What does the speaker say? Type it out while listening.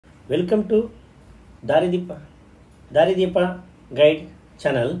Welcome to Dari Deepa Guide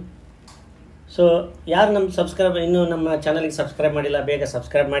channel. So ಯಾರು ನಮ್ಮ subscribe ಇನ್ನೂ ನಮ್ಮ ಚಾನಲ್ಗೆ ಸಬ್ಸ್ಕ್ರೈಬ್ ಮಾಡಿಲ್ಲ ಬೇಗ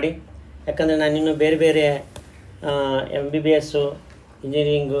ಸಬ್ಸ್ಕ್ರೈಬ್ ಮಾಡಿ. ಯಾಕಂದರೆ ನಾನು ಇನ್ನೂ ಬೇರೆ MBBS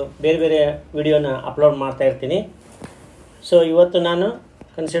ಇಂಜಿನಿಯರಿಂಗು ಬೇರೆ ವಿಡಿಯೋನ ಅಪ್ಲೋಡ್ ಮಾಡ್ತಾ ಇರ್ತೀನಿ. ಸೊ ಇವತ್ತು ನಾನು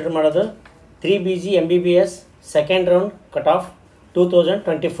ಕನ್ಸಿಡರ್ ಮಾಡೋದು 3BG MBBS second round cut off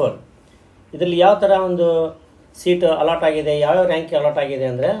 2024. ಇದರಲ್ಲಿ ಯಾವ ಥರ ಒಂದು ಸೀಟ್ ಅಲಾಟ್ ಆಗಿದೆ, ಯಾವ್ಯಾವ ರ್ಯಾಂಕ್ ಅಲಾಟ್ ಆಗಿದೆ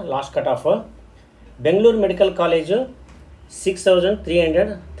ಅಂದರೆ last cut off Bengaluru medical college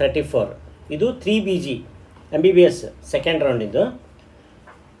 6334. ಇದು 3BG MBBS ಸೆಕೆಂಡ್ ರೌಂಡ್. ಇದು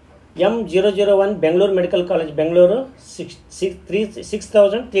M001 Bengaluru medical college Bengaluru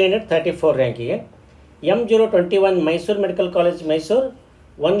 6334 ರ್ಯಾಂಕಿಗೆ. M021 Mysuru medical college Mysuru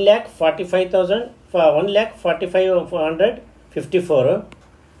 1,45,554.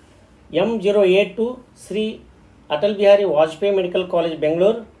 M082 Shri Atal Bihari Vajpayee medical college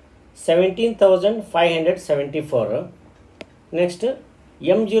Bengaluru 17,574. Next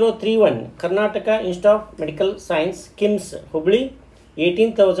M031 Karnataka institute of medical science KIMS Hubli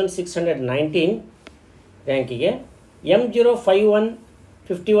 18,619 ರ್ಯಾಂಕಿಗೆ. M051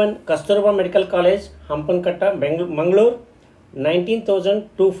 Kasturba medical college Hampankatta Mangaluru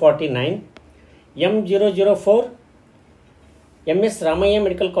 19,249. M004 MS Ramaiah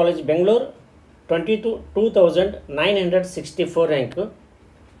medical college Bengaluru 22,964 rank.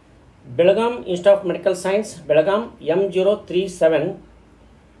 Belgaum institute of medical science Belgaum M037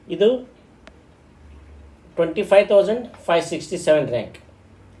 ಇದು 25,567 rank.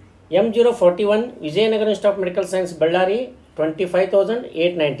 M041 Vijayanagara institute of medical science Ballari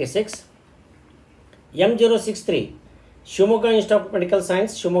 25,896. M063 Shivamogga institute of medical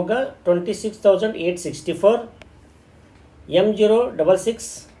science Shivamogga 26,864. M066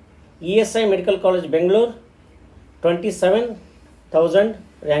 ESI medical college Bengaluru 27,000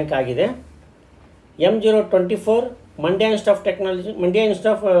 rank ಆಗಿದೆ. M024 Mandya institute of technology Mandya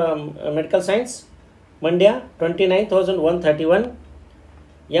institute of medical science Mandya 29,131.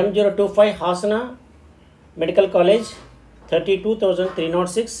 M025 Hassan medical college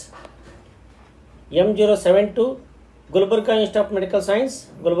 32,306. M072 Gulbarga institute of medical science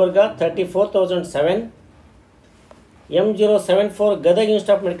Gulbarga 34,007. M074 Gadag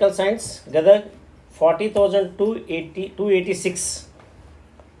institute of medical science Gadag 40,286.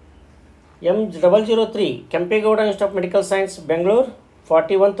 M003 Kempegowda institute of medical science Bengaluru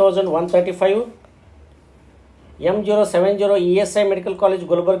 41,135. M070 ESI medical college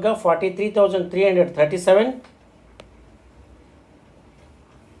Gulbarga 43,337.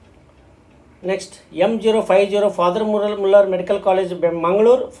 Next M050 father Muller medical college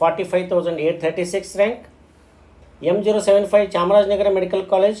Mangaluru 45,836 rank. M075 Chamarajanagar medical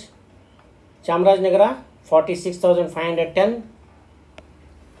college Chamarajanagar 46,510.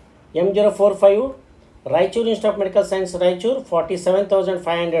 M045 Raichur institute of medical science Raichur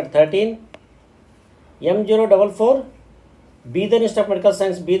 47,513. M044 Bidar institute of medical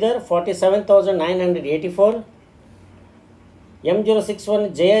science Bidar 47,984. M061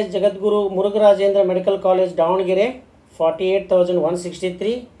 Jaya Jagadguru Murugharajendra medical college Davanagere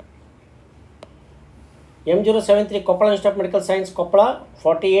 48,163. M073 Koppal institute of medical science Koppal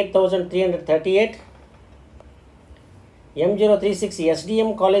 48,338. M036 SDM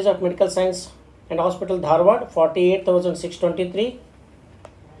college of medical science and hospital Dharwad 48,623.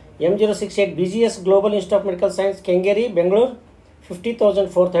 M068 BGS global institute of medical science Kengeri Bengaluru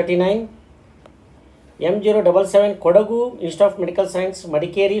 50,439. M077 Kodagu institute of medical science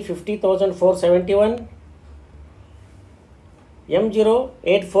Madikeri 50,471.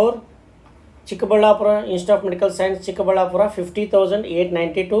 M084 Chikkaballapur institute of medical science Chikkaballapur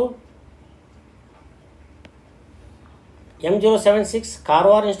 50,892. M076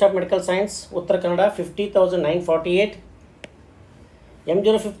 Karwar institute of medical science Uttara Kannada 50,948.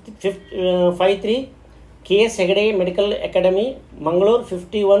 M053 KS Hegde medical academy Mangaluru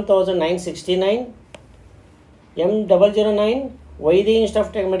 51,969. M009 ವೈದ್ಯ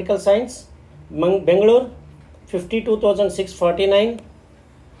institute of medical science Bengaluru 52,649.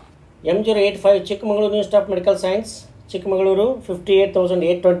 M085 Chikkamagaluru institute of medical science Chikkamagaluru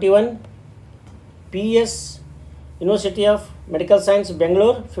 58,821. PS university of medical science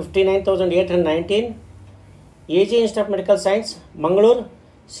Bengaluru 59,819. AJ institute of medical science Mangaluru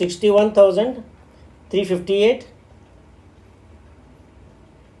 61,358.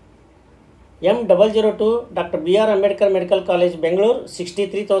 M002 doctor BR Ambedkar medical college Bengaluru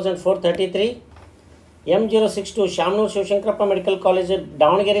 63,433. M062 Shamanur Shivashankarappa medical college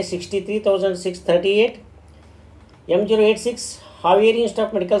Davanagere 63,638. M086 Haveri institute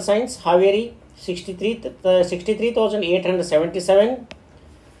of medical science Haveri 63,877.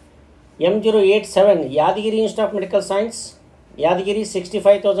 M087 Yadgiri Institute of Medical Science, Yadgiri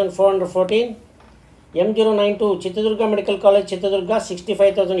 65,414. M092 Chitradurga Medical College, Chitradurga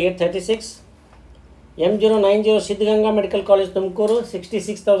 65,836. M090 Siddhganga Medical College, Tumkuru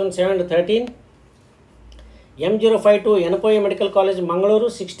 66,713. M052 Yanapoya Medical College,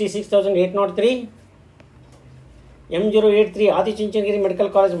 Mangaluru 66,803. M083 Adi Chinchanagiri Medical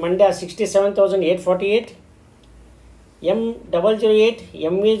College, Mandya 67,848. M008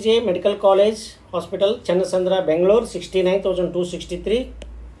 MVJ Medical College Hospital, Channasandra, Bangalore 69,263.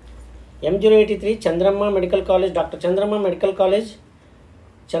 M083 Chandramma Medical College, Dr. Chandramma Medical College,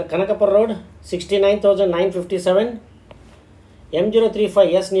 Kanakapur Road 69,957.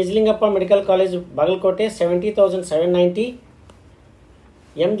 M035 S Nijlingappa Medical College, Bagalkote 70,790.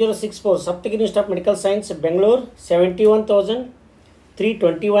 M064 Saptagiri Institute of Medical Science, Bangalore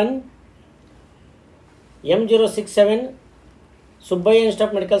 71,321. M067 Subbaya Institute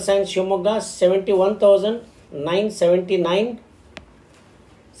of Medical Science, Shivamogga 71,979.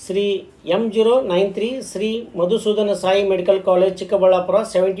 Sri M093 Sri Madhusudana Sai Medical College, Chikkaballapura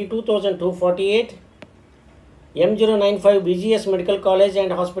 72,248. M095 BGS Medical College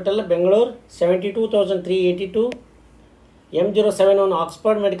and Hospital, Bangalore 72,382. M071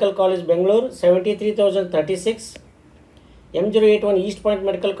 Oxford Medical College, Bangalore 73,036. M081 East Point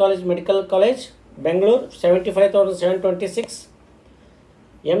Medical College, Bangalore 75,726.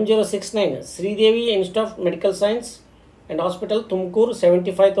 M069 Sridevi Institute of Medical Science and Hospital, Tumkur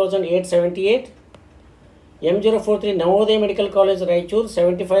 75,878. M043 Navodaya Medical College, Raichur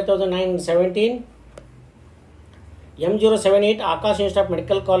 75,917. M078 Akash Institute of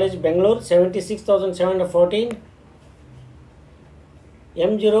Medical College, Bangalore 76,714.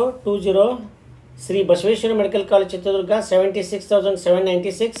 M020 Sri Basaveshwara Medical College, Chitradurga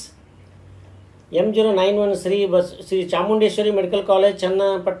 76,796. M091 Sri Chamundeshwari Medical College,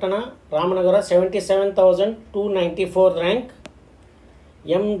 Channapatna, Ramanagara 77,294 rank.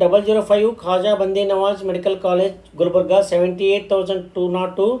 M005 Khaja Bandi Nawaz Medical College, Gulbarga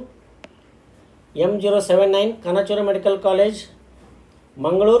 78,202. M079 Kanachura Medical College,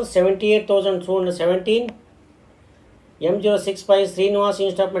 Mangalore 78,217. M065 Srinivas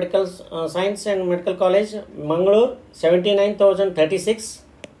Institute of Medical Science and Medical College, Mangalore 79,036.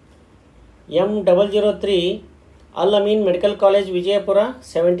 M003 Al Amin Medical College, Vijayapura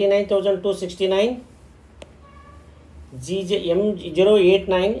 79,269.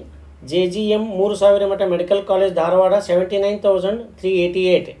 M089 JGM Moorusaviramata Medical College, Dharwada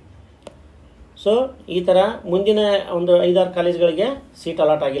 79,388. So ಈ ಥರ ಮುಂದಿನ ಒಂದು 5-6 ಕಾಲೇಜ್ಗಳಿಗೆ seat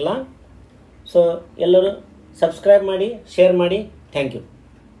allot ಆಗಿಲ್ಲ. So ಎಲ್ಲರೂ subscribe ಮಾಡಿ, share ಮಾಡಿ. Thank you.